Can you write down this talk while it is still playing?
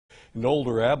An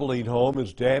older Abilene home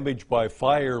is damaged by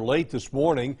fire late this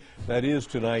morning. That is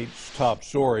tonight's top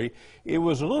story. It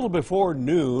was a little before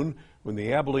noon when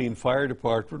the Abilene Fire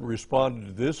Department responded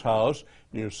to this house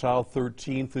near South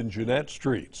 13th and Jeanette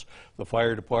Streets. The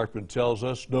fire department tells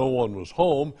us no one was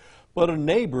home, but a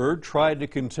neighbor tried to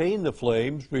contain the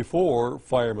flames before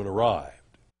firemen arrived.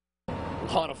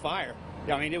 A lot of fire.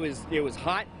 I mean, it was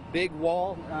hot, big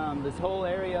wall. This whole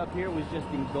area up here was just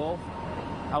engulfed.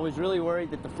 I was really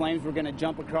worried that the flames were going to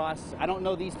jump across. I don't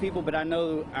know these people, but I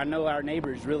know our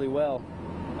neighbors really well.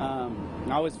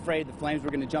 I was afraid the flames were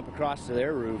going to jump across to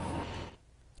their roof.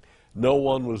 No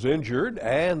one was injured,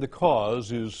 and the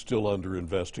cause is still under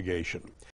investigation.